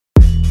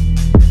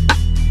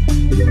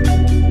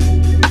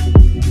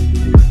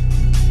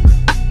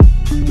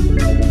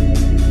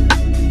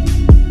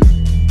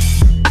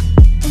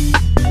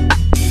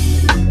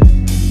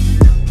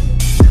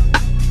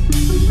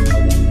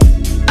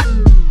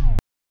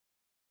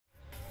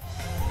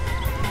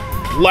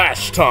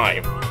Last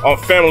time on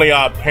Family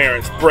Odd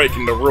Parents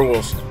Breaking the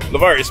Rules,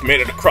 Lavarius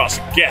made it across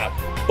a gap,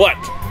 but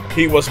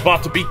he was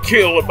about to be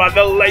killed by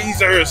the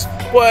lasers,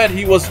 but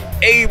he was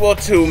able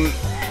to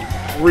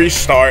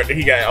restart.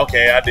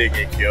 Okay, I did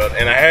get killed,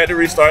 and I had to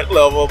restart the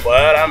level,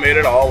 but I made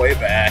it all the way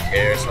back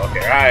here, so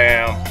here I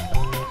am.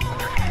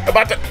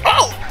 About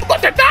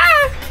to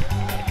die!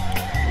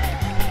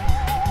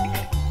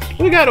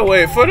 We gotta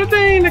wait for the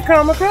thing to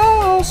come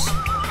across.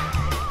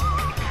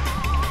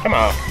 Come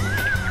on.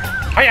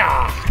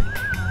 Hiya!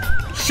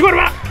 Shoot him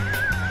up!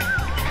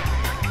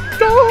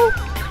 Go!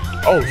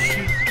 Oh,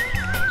 shit.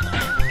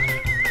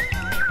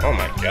 Oh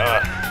my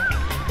god.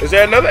 Is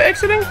there another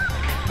exiting?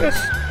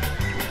 Yes.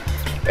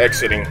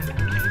 Exiting.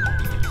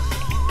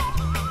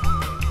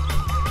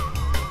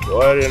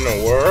 What in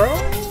the world?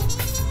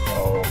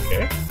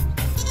 Okay.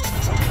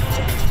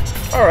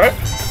 Alright.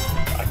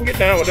 I can get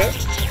down with that.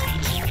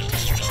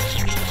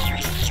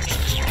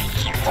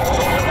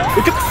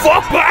 Get the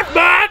fuck back,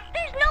 man!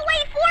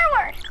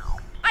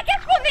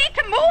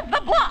 Move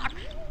the blocks!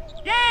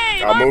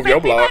 Yay! I'll move your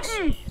blocks.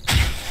 Buttons.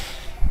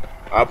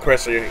 I'll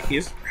press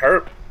his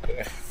hurt.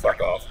 Fuck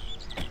off.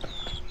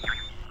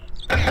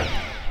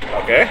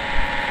 Okay.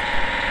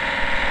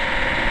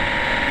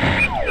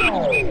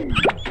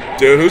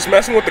 Dude, who's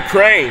messing with the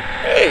crane?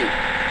 Hey!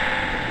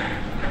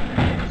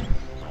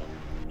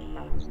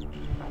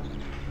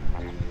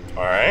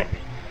 Alright.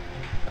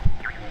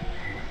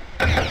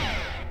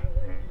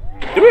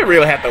 Do we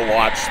really have to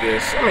watch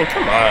this? I mean,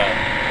 come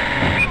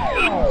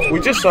on. We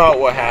just saw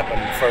what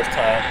happened the first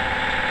time.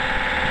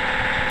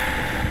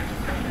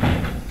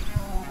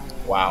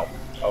 Wow.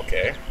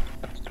 Okay.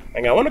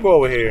 Hang on, I want to go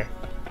over here.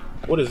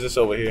 What is this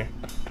over here?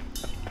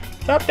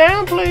 Top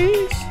down,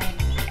 please.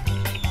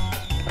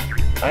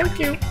 Thank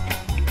you.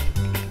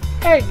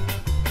 Hey,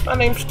 my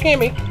name's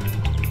Timmy.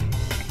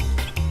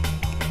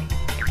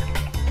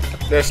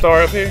 That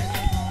star up here?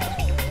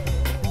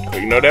 Well,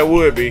 you know that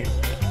would be.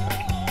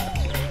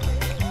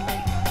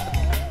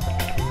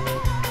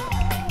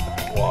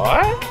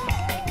 What?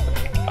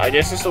 I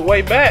guess it's the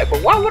way back,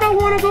 but why would I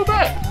want to go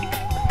back?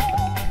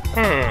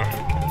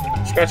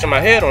 Scratching my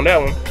head on that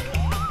one.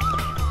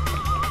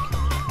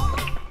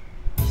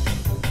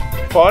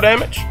 Fall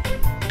damage?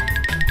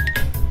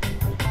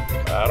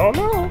 I don't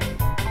know.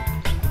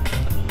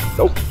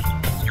 Nope.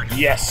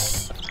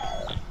 Yes.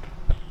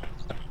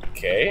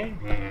 Okay.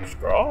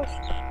 Straws.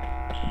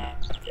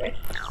 Okay.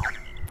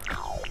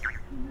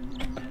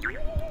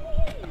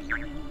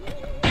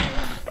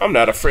 I'm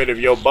not afraid of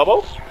your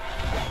bubble.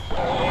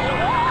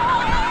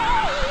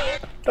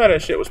 Thought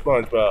that shit was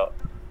SpongeBob.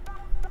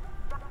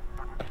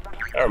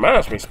 That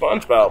reminds me,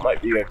 SpongeBob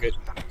might be a good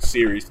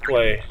series to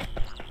play.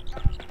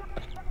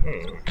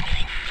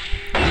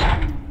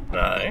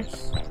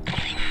 Nice.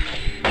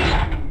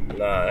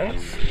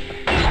 Nice.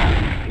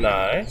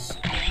 Nice.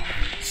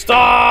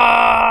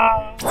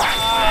 Stop!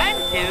 1,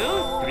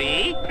 2,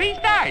 3, 3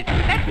 stars.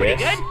 That's pretty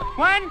good.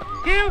 1,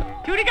 2,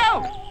 2 to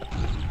go.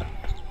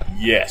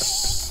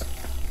 Yes.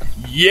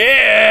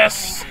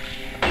 Yes!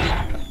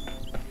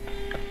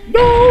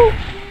 No!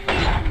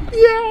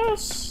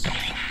 Yes!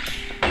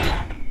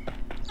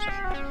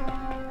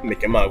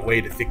 Making my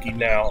way to Vicky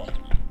now.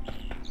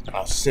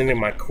 I'll send in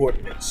my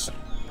coordinates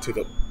to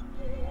the...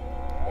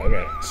 Wait a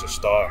minute, it's a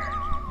star.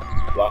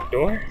 Locked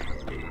door?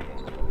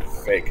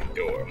 Fake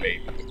door,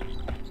 maybe.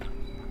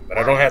 But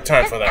I don't have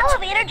time for that. The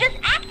elevator just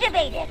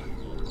activated.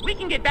 We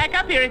can get back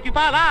up here if you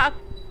fall off.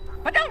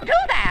 But don't do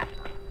that.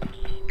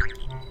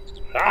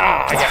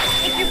 Ah,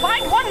 yeah. If you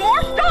find one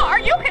more star,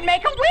 you can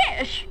make a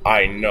wish.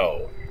 I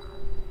know.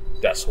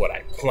 That's what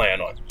I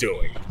plan on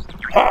doing.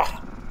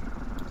 Ha!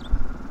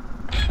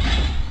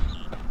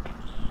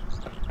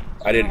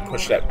 I didn't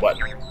push that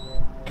button.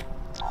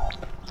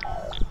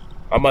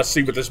 I must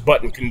see what this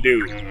button can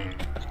do.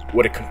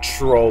 What it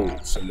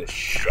controls in this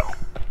show.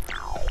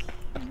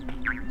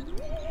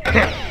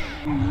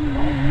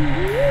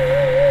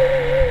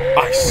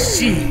 I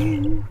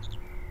see.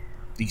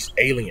 These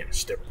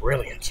aliens, they're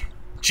brilliant.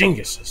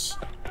 Geniuses.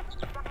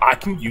 I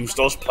can use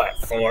those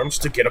platforms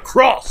to get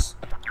across.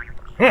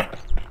 Huh.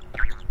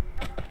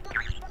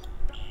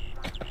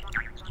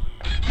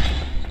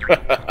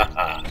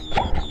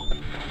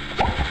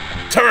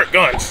 Turret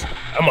guns!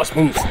 I must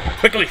move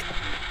quickly.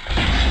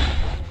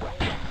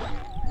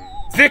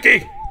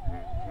 Vicky!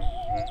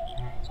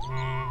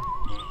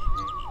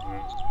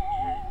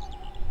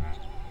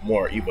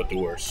 More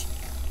evildoers.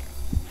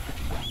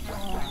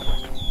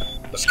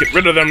 Let's get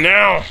rid of them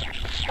now.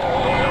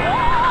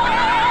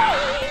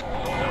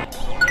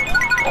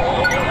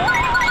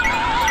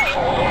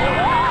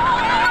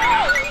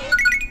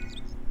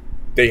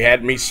 They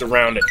had me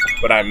surrounded,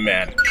 but I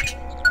managed.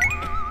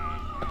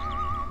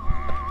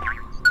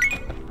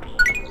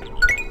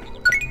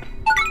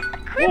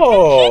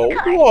 Whoa,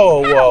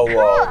 whoa, whoa,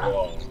 whoa,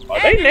 whoa. Are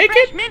they naked?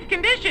 Fresh mint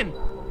condition.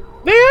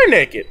 They are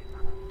naked.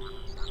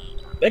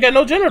 They got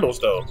no genitals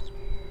though.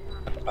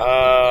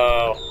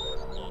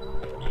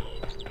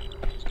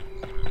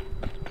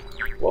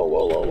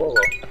 Whoa.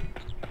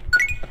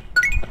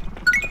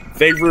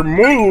 They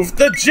removed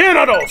the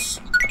genitals.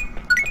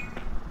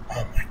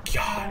 Oh my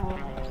god.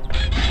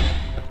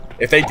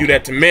 If they do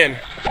that to men,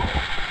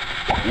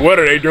 what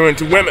are they doing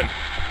to women?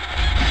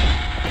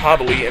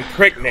 Probably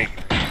impregnate.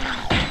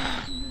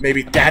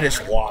 Maybe that is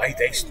why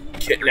they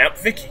kidnapped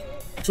Vicky.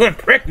 To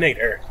impregnate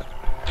her.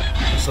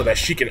 So that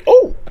she can...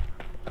 Oh!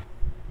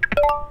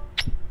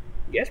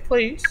 Yes,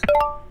 please.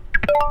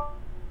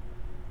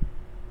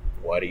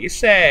 What do you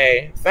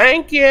say?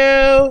 Thank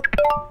you!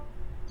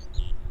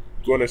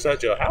 Going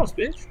inside your house,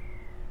 bitch.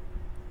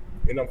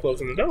 And I'm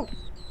closing the door.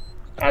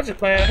 I was just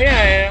playing. Here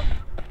I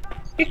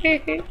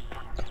am.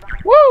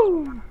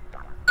 Woo!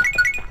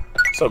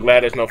 So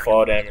glad there's no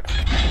fall damage.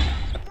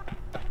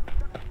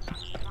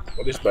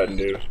 What this button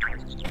do?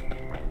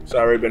 It's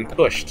already been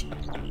pushed.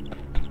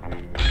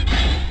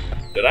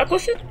 Did I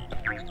push it?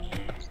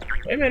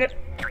 Wait a minute.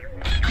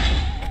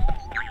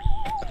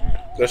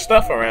 There's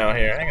stuff around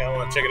here. Hang on, I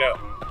want to check it out.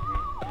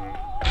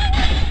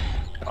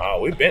 Oh,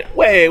 we've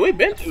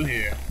been through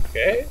here.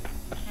 Okay.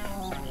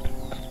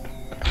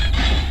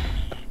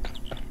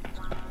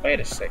 Wait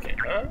a second,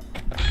 huh?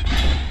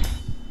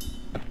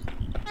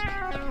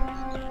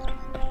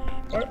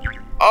 What?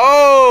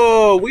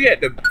 Oh, we at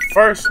the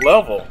first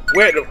level.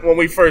 We at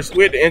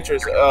the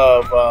entrance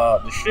of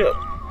the ship.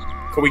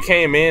 Cause we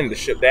came in the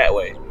ship that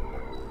way.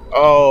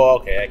 Oh,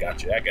 okay, I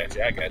got you.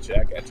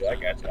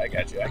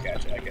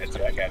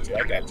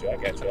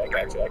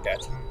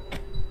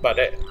 About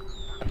that.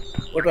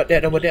 What about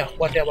that over there?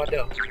 What that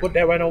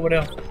right over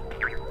there?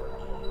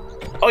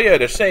 Oh yeah,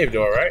 the save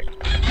door, right?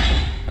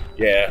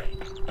 Yeah.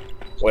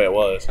 Where it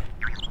was.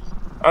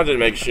 I'll just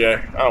make sure.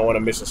 I don't want to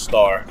miss a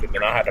star, because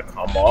then I have to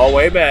come all the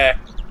way back.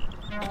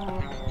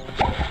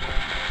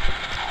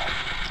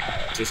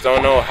 Just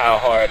don't know how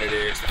hard it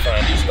is to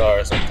find these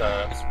stars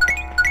sometimes.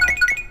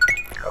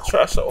 I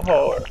try so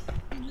hard.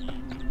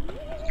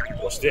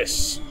 What's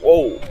this?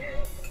 Whoa.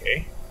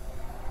 Okay.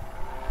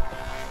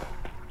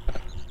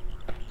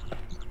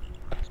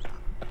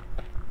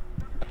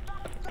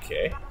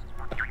 Okay.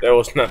 There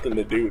was nothing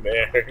to do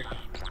there.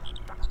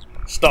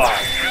 Star.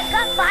 I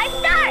got 5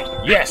 stars.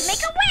 Yes.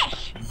 Make a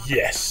wish.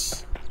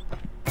 Yes.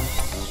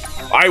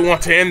 I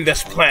want to end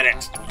this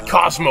planet.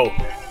 Cosmo,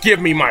 give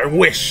me my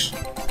wish.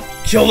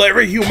 Kill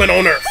every human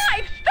on Earth.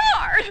 5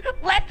 stars.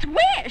 Let's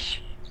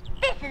wish.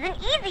 This is an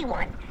easy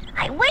one.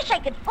 I wish I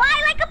could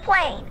fly like a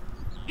plane.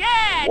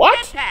 Yeah, What?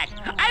 jetpack.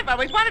 I've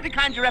always wanted to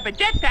conjure up a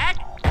jetpack.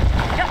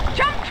 Just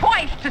jump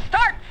twice to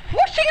start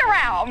whooshing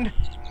around.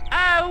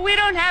 We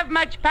don't have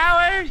much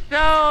power,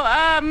 so,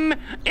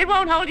 it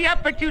won't hold you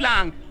up for too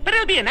long. But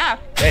it'll be enough.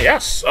 Hey,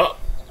 that suck.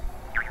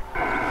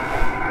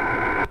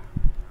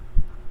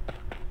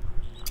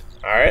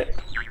 Alright.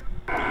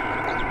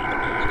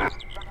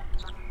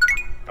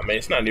 I mean,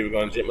 it's not even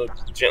going to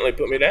gently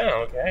put me down,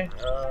 okay?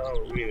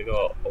 We need to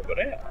go over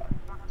there.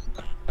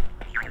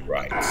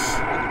 Right.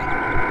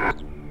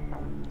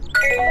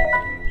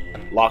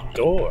 Locked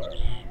door.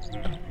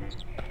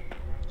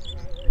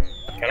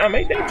 Can I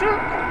make that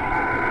jump?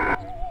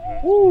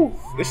 Woo,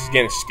 this is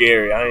getting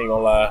scary, I ain't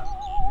gonna lie.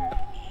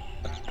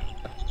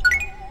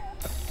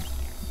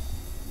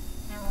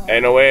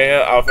 Ain't no way in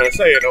hell, I was finna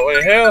say, ain't no way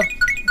in hell.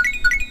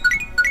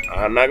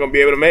 I'm not gonna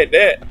be able to make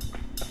that.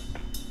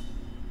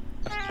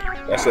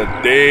 That's a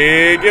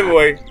dead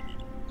giveaway.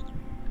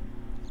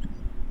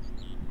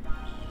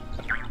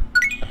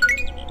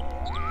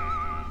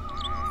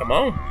 Come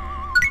on.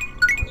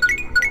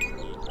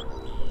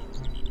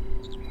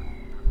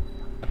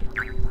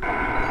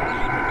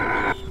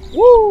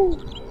 Woo!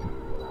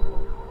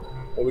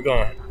 Where we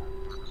going?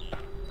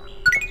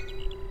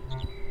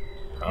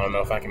 I don't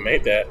know if I can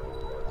make that.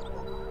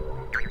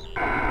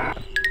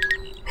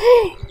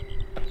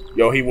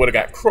 Yo, he would have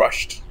got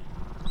crushed.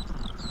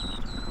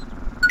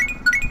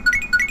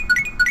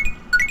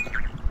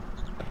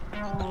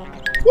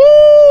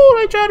 Woo!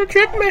 They tried to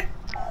trick me,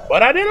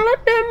 but I didn't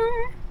let them.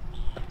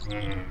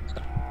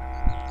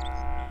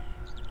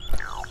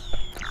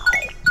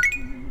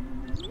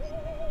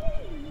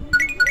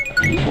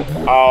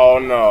 Oh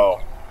no.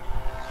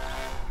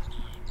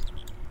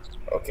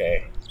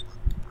 Okay.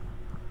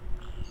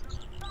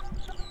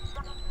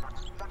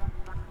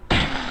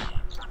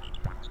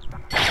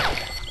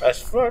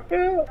 That's fucked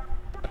up.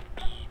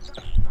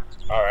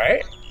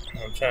 Alright.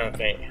 I'm trying to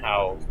think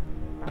how.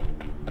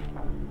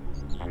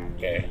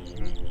 Okay.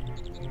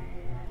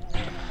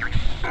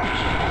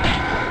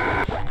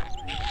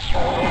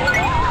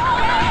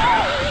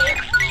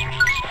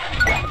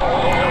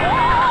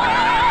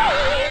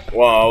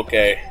 Wow,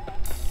 okay.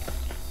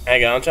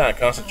 Hang on, I'm trying to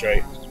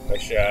concentrate.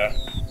 Make sure I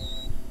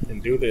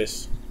can do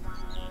this.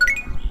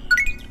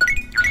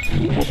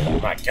 Oh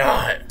my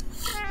god.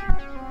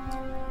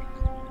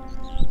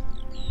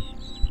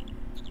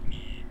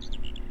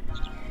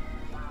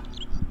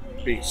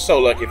 Be so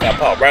lucky if I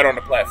pop right on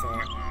the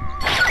platform.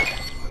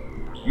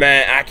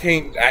 Man, I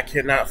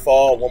cannot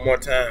fall one more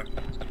time.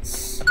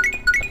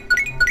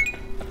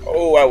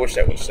 Oh, I wish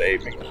that would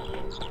save me.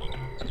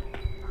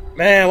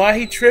 Man, why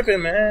he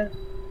tripping, man?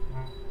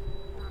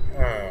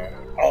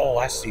 Oh,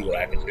 I see what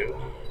I can do.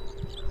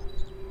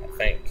 I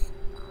think.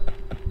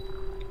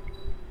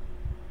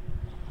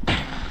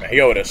 Man,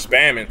 he over there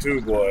spamming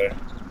too, boy.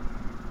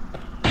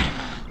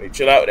 Hey,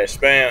 chill out with that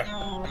spam.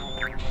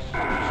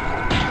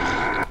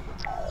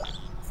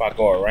 If I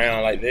go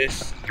around like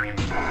this.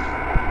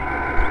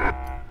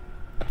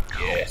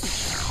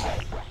 Yes.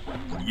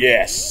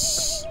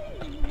 Yes.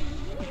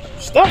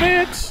 Stop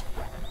it.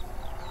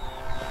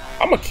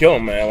 I'm gonna kill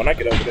him, man, when I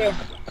get over there.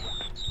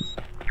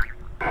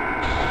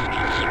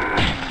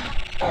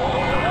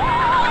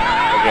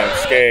 Again, I'm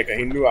scared because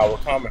he knew I was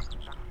coming.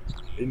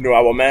 He knew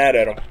I was mad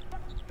at him.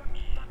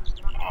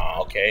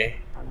 Okay.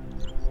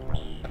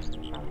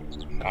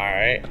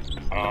 Alright.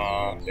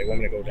 They want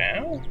me to go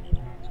down?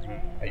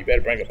 Oh, you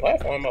better bring a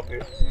platform up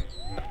here.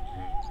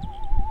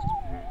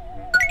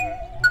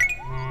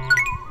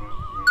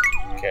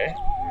 Okay.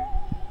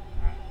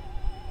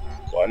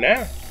 What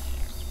now?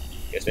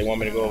 Guess they want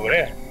me to go over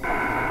there.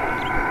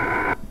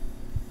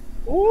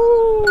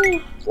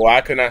 Ooh. Well,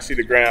 I could not see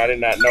the ground. I did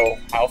not know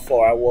how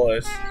far I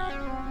was.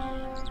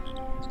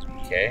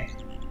 Okay.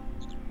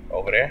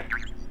 Over there.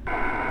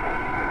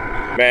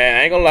 Man,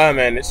 I ain't gonna lie,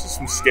 man. This is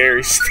some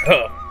scary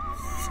stuff.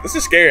 This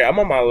is scary. I'm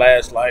on my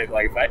last life.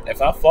 Like,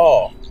 if I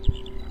fall,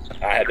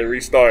 I had to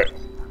restart.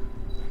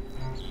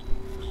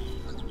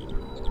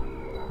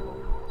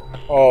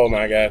 Oh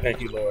my God.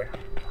 Thank you, Lord.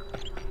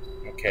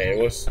 Okay, it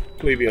was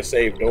please be a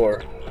safe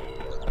door.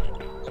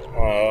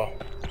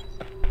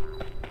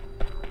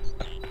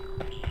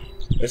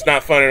 It's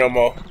not funny no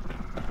more.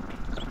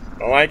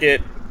 Don't like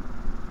it.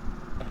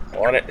 I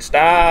want it to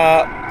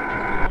stop.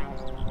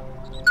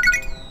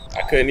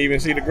 I couldn't even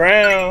see the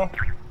ground.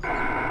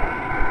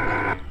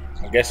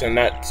 I'm guessing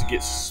not to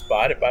get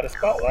spotted by the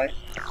spotlight.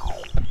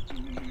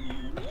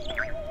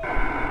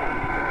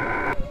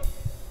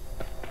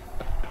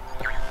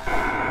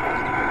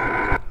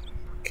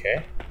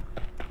 Okay.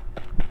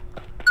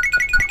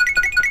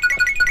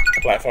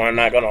 Platform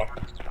not gonna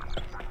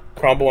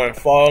crumble and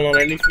fall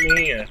underneath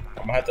me, and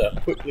I'm gonna have to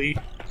quickly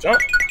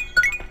jump.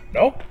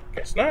 No,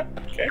 guess not.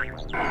 Okay.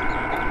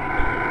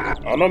 I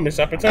don't know, missed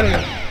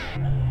opportunity.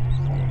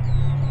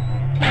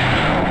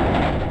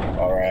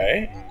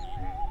 Alright.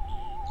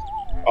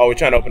 Oh, we're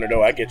trying to open the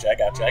door. I get you, I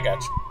got you, I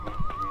got you.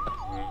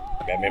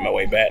 Gotta make my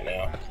way back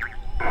now.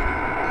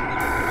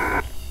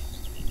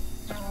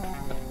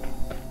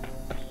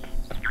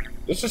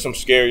 This is some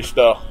scary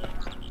stuff.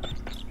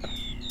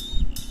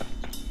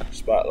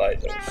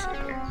 Spotlight. Let me see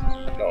here.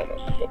 No,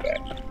 go back.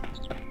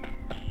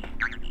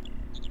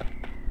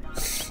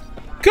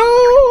 Go!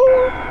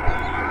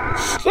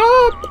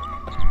 Stop!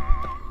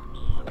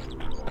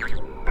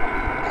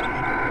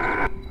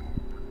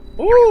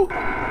 Ooh!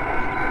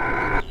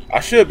 I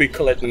should be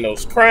collecting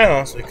those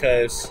crowns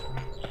because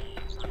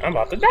I'm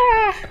about to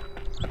die.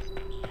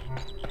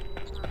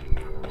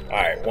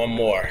 Alright, one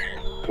more.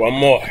 One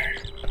more.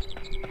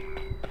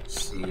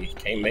 Let's see,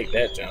 can't make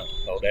that jump.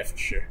 No, that for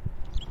sure.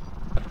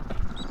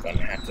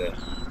 Gonna have to.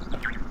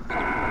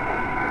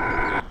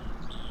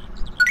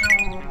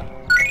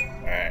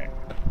 Alright.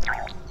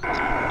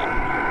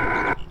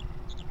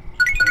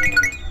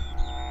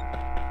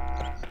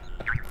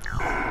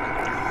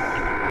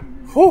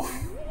 Whew.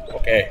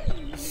 Okay.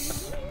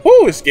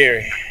 Whew, it's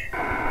scary.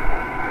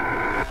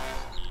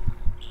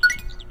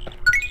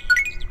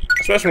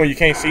 Especially when you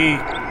can't see.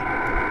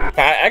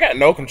 I got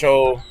no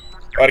control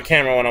of the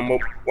camera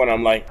when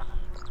I'm like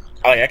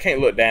I can't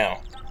look down.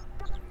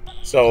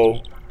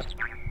 So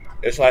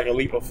it's like a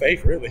leap of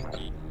faith, really.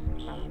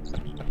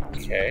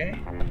 Okay.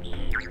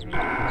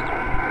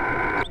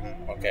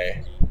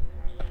 Okay.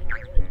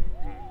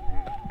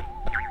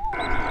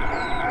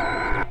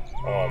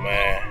 Oh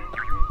man.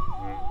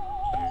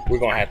 We're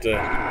gonna have to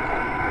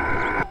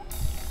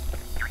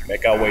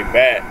make our way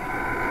back.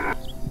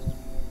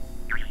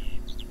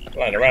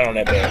 Lying around on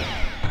that bed.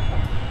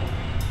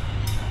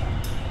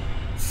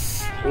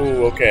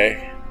 Ooh,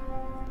 okay.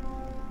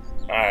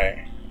 Alright,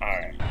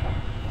 alright.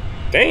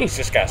 Things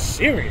just got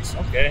serious,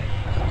 okay.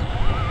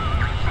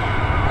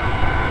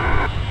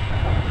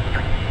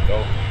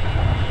 Go.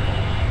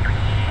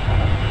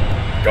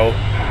 Go.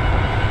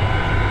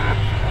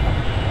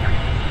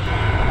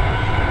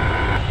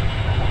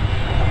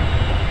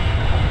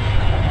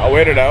 I'll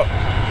wait it out.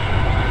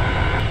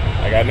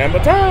 I got nothing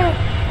but time.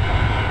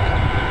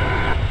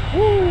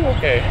 Woo,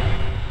 okay.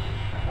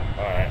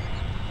 Alright.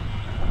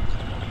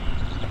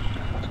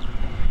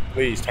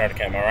 Please turn the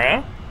camera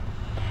around.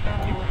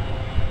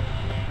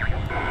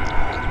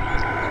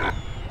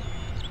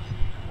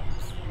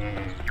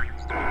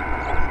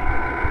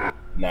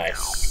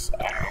 Nice.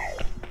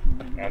 Alright.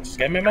 Now I'm just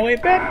gonna make my way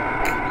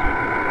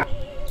back.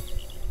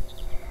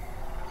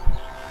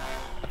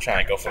 Try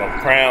and go for them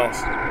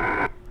crowns.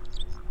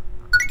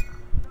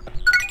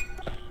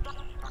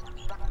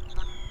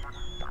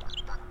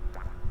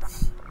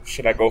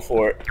 Should I go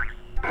for it?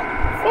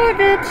 Fuck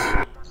it!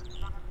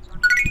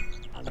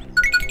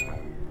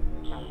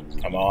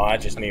 Come on, I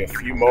just need a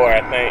few more,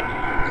 I think.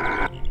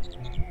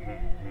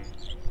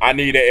 I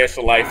need that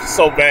extra life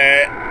so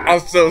bad. I'm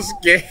so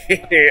scared.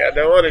 I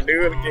don't want to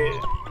do it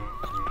again.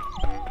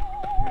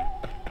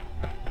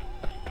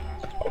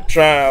 I'm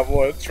trying,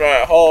 boy. I'm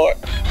trying hard.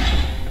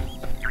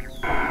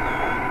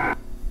 I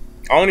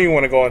don't even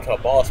want to go into a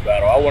boss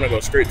battle. I want to go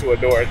straight to a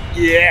door.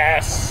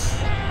 Yes!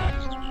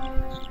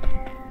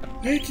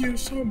 Thank you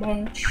so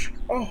much.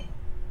 Oh.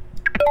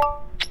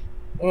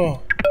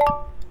 Oh.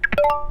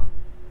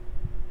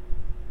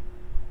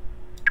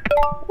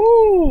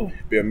 Woo!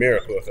 It'd be a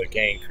miracle if the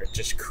game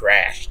just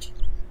crashed.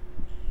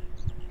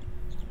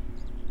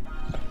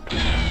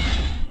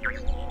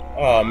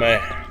 Oh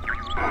man.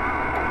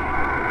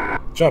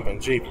 Jumping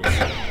jeepers.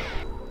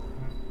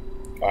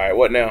 Alright,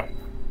 what now?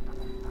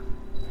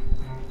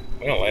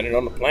 We don't landed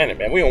on the planet,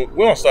 man. We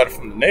don't start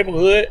from the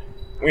neighborhood.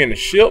 We in the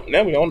ship,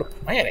 now we on the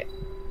planet.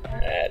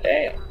 Ah,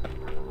 damn.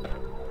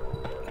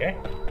 Okay.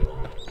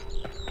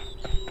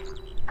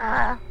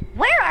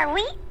 Where are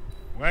we?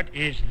 What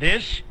is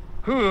this?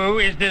 Who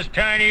is this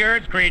tiny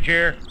earth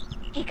creature?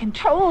 He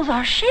controls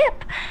our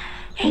ship.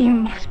 He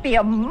must be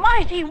a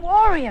mighty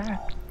warrior.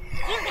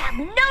 You have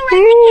no right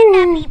to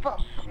kidnap people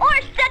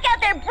or suck out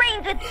their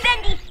brains with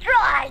bendy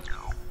straws.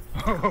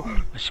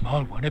 Oh, the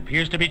small one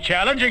appears to be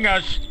challenging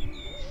us.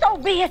 So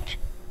be it.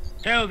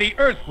 Tell the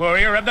Earth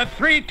Warrior of the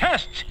 3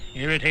 tests.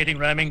 Irritating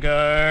rhyming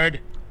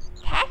guard.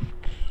 Tests?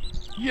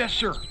 Yes,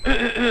 sir.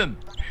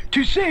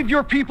 To save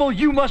your people,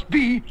 you must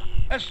be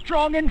as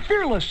strong and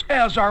fearless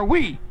as are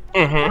we.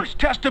 First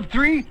test of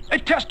 3, a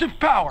test of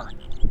power.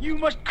 You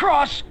must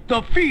cross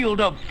the field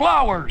of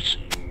flowers.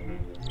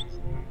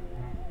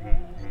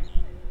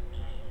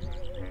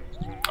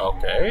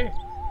 Okay.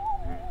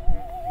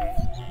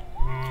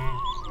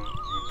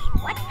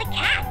 What's the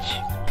catch?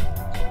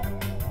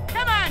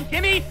 Come on,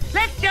 Timmy.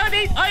 Let's show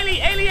these oily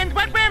aliens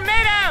what we're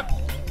made of.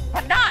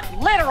 But not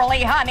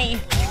literally, honey.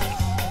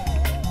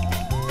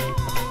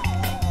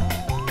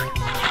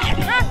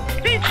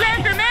 These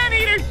plants are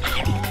man-eaters.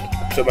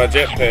 To my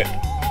jetpack.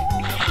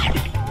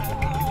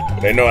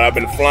 They know I've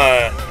been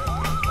flying.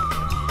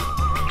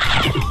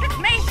 This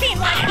may seem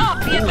like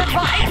obvious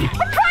advice,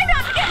 but try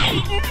not to get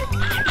eaten.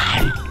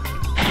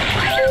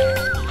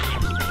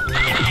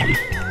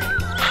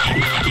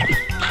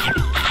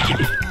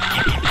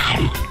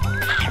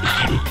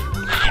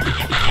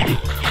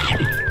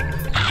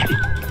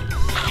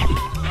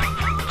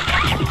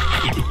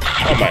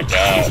 Oh my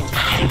god.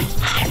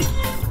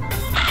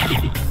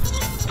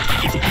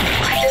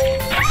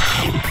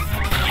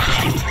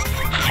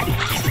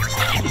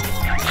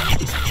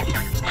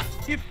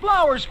 If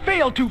flowers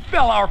fail to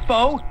fell our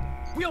foe,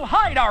 we'll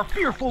hide our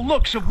fearful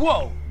looks of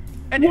woe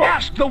and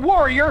ask the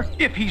warrior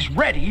if he's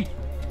ready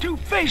to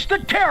face the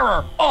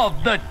terror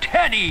of the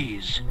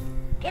teddies.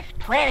 This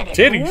planet is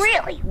Titties.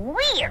 really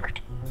weird.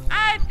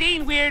 I've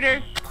seen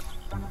weirder.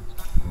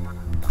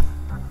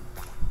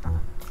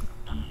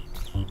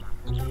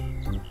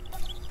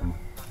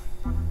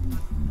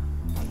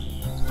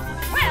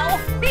 Well,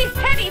 these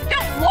teddies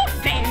don't look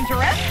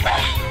dangerous.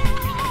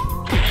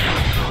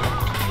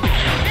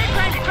 They're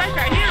trying to crush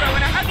our hero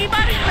in a huggy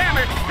body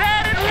slammer.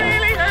 That'd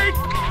really hurt.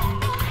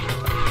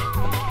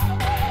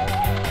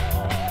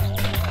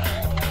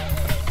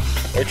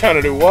 They're trying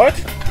to do what?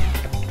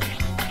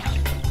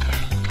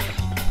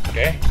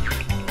 Okay.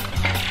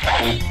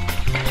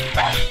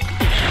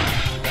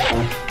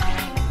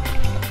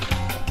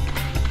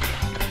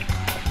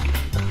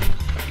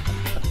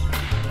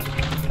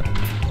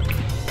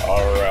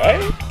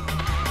 Alright.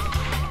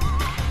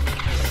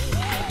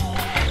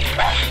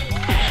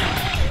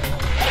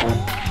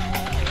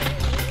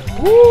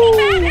 Woo!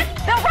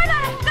 They'll run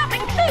out of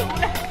stuffing soon.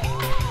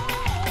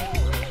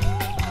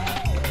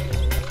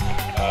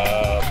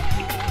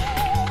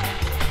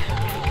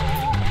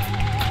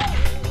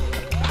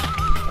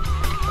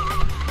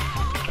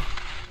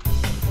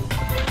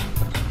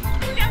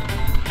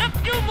 A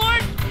few more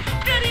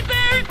teddy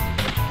bears.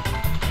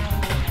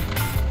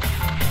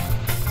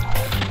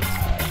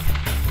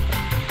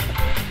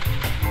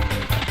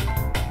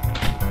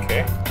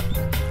 Okay.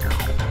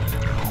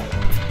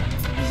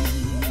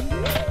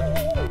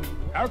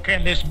 How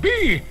can this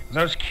be?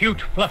 Those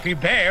cute, fluffy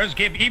bears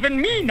give even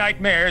me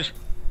nightmares.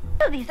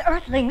 Do these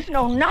earthlings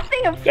know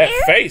nothing of fear?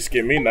 That face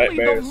give me Only the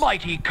nightmares.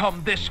 mighty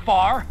come this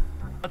far,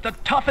 but the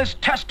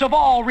toughest test of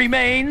all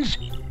remains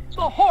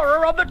the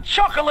horror of the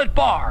chocolate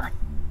bar,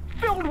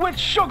 filled with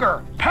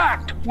sugar,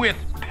 packed with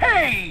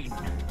pain.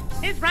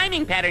 His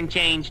rhyming pattern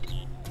changed.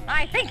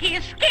 I think he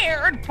is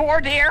scared,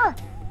 poor dear.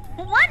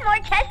 One more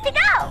test to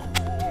go.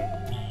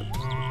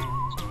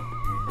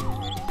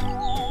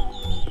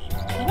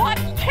 What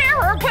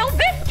terror will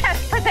this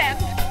test present?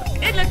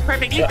 It looks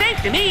perfectly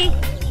safe to me.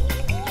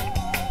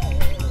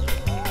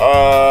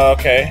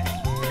 Okay.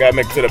 Gotta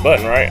make it to the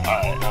button, right?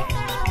 Alright.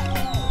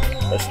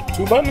 There's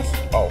 2 buttons?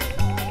 Oh.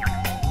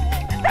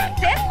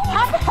 That's it.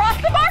 Hop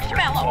across the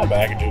marshmallow. Oh, but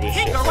I can do this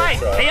shit. Think you're right.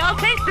 They all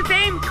taste the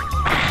same.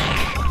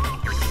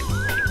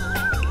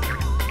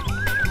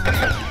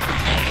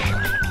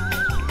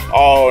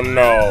 Oh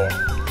no.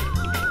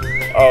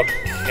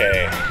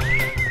 Okay.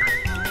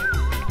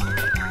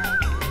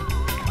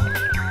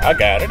 I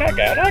got it.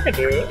 I can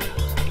do it.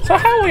 So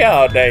how we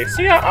all day?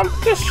 See, I'm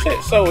this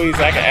shit so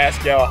easy. I can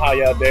ask y'all how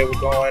y'all day was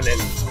going and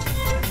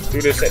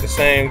do this at the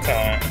same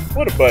time.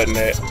 What a button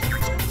at?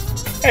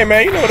 Hey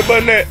man, you know what a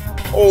button at?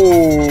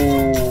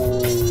 Oh.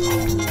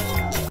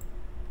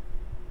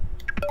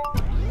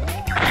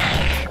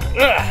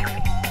 Ugh.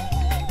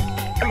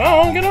 Come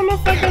on, get on the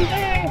fucking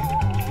thing.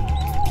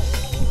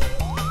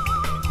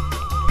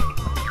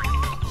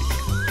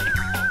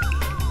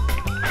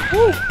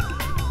 Woo.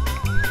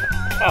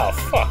 Oh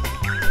fuck.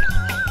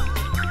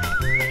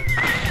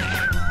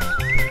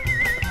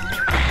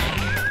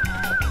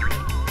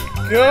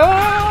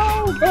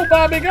 Go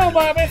Bobby, go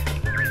Bobby.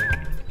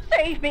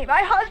 Save me,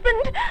 my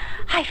husband.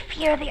 I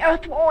fear the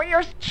Earth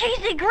Warrior's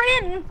cheesy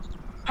grin.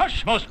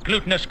 Hush, most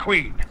glutinous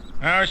queen.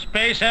 Our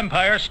space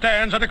empire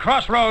stands at a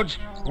crossroads.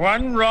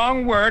 One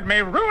wrong word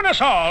may ruin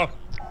us all.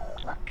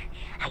 Look,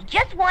 I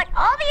just want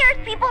all the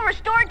Earth people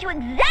restored to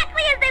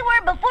exactly as they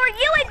were before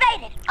you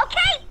invaded,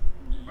 okay?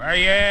 Why,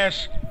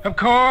 yes, of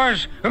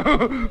course.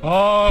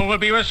 All will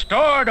be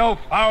restored, O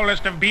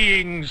foulest of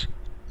beings.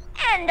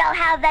 And I'll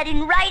have that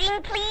in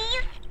writing,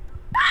 please.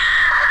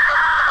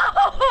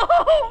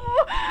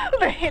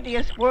 The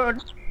hideous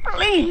word,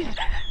 please,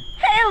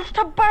 fails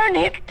to burn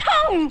his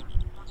tongue.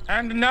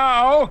 And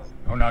now,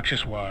 O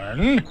noxious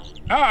one,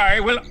 I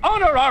will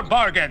honor our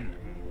bargain.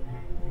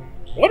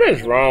 What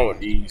is wrong with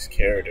these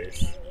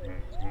characters?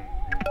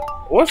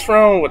 What's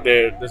wrong with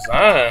their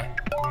design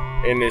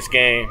in this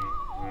game?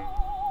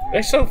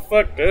 They so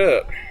fucked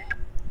up.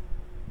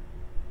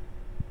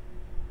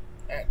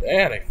 God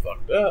damn, they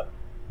fucked up.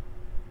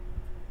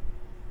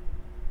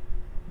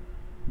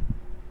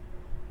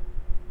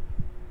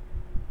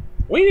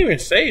 We didn't even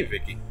save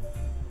Vicky.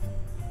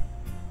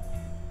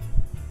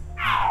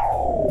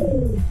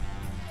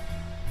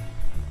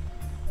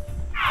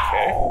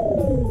 Okay.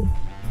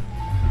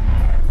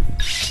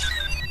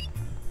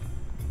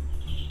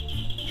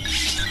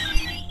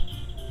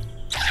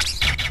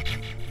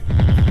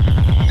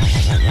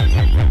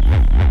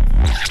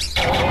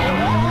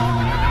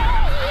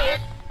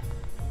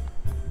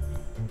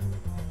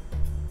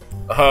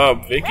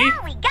 Vicky?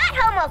 Well, we got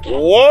Homo King.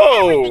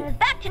 Whoa! Everything's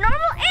back to normal,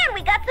 and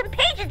we got some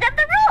pages of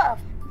the rules.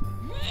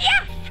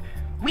 Yes!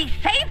 We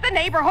saved the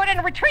neighborhood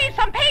and retrieved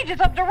some pages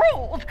of the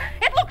rules.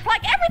 It looks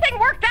like everything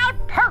worked out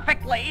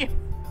perfectly.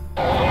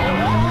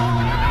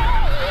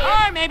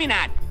 Or maybe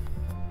not.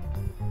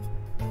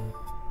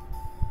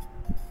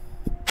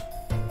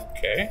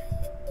 Okay.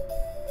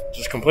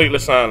 Just completely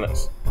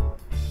silence.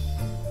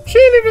 She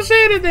didn't even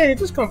say anything.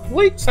 Just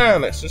complete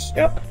silence. Just,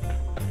 yep.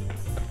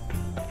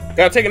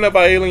 Got taken up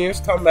by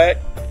aliens. Come back.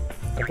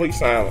 Complete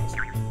silence.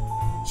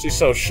 She's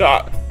so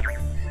shocked.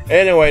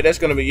 Anyway, that's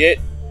gonna be it.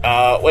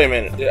 Wait a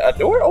minute. Did a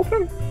door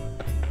open?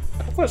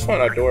 I thought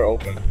our door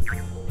open.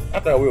 I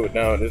thought we were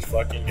done with this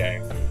fucking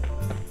game.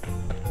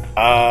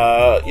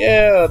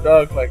 Yeah,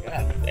 dog. Like,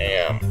 god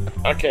damn.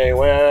 Okay,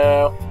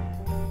 well,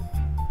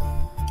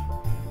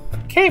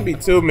 can't be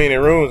too many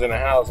rooms in the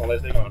house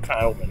unless they're gonna try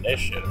to open this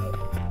shit up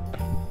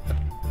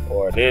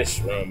or this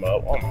room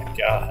up. Oh my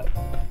god.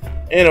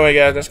 Anyway,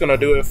 guys, that's gonna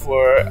do it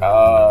for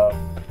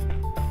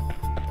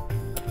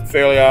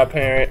Fairly Odd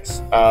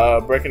Parents,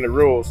 Breaking the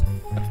Rules.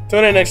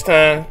 Tune in next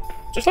time.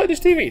 Just like this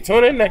TV.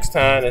 Tune in next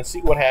time and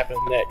see what happens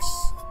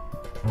next.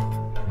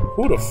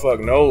 Who the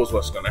fuck knows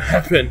what's gonna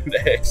happen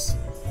next?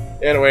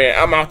 Anyway,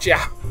 I'm out,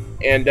 y'all.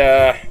 And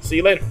see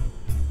you later.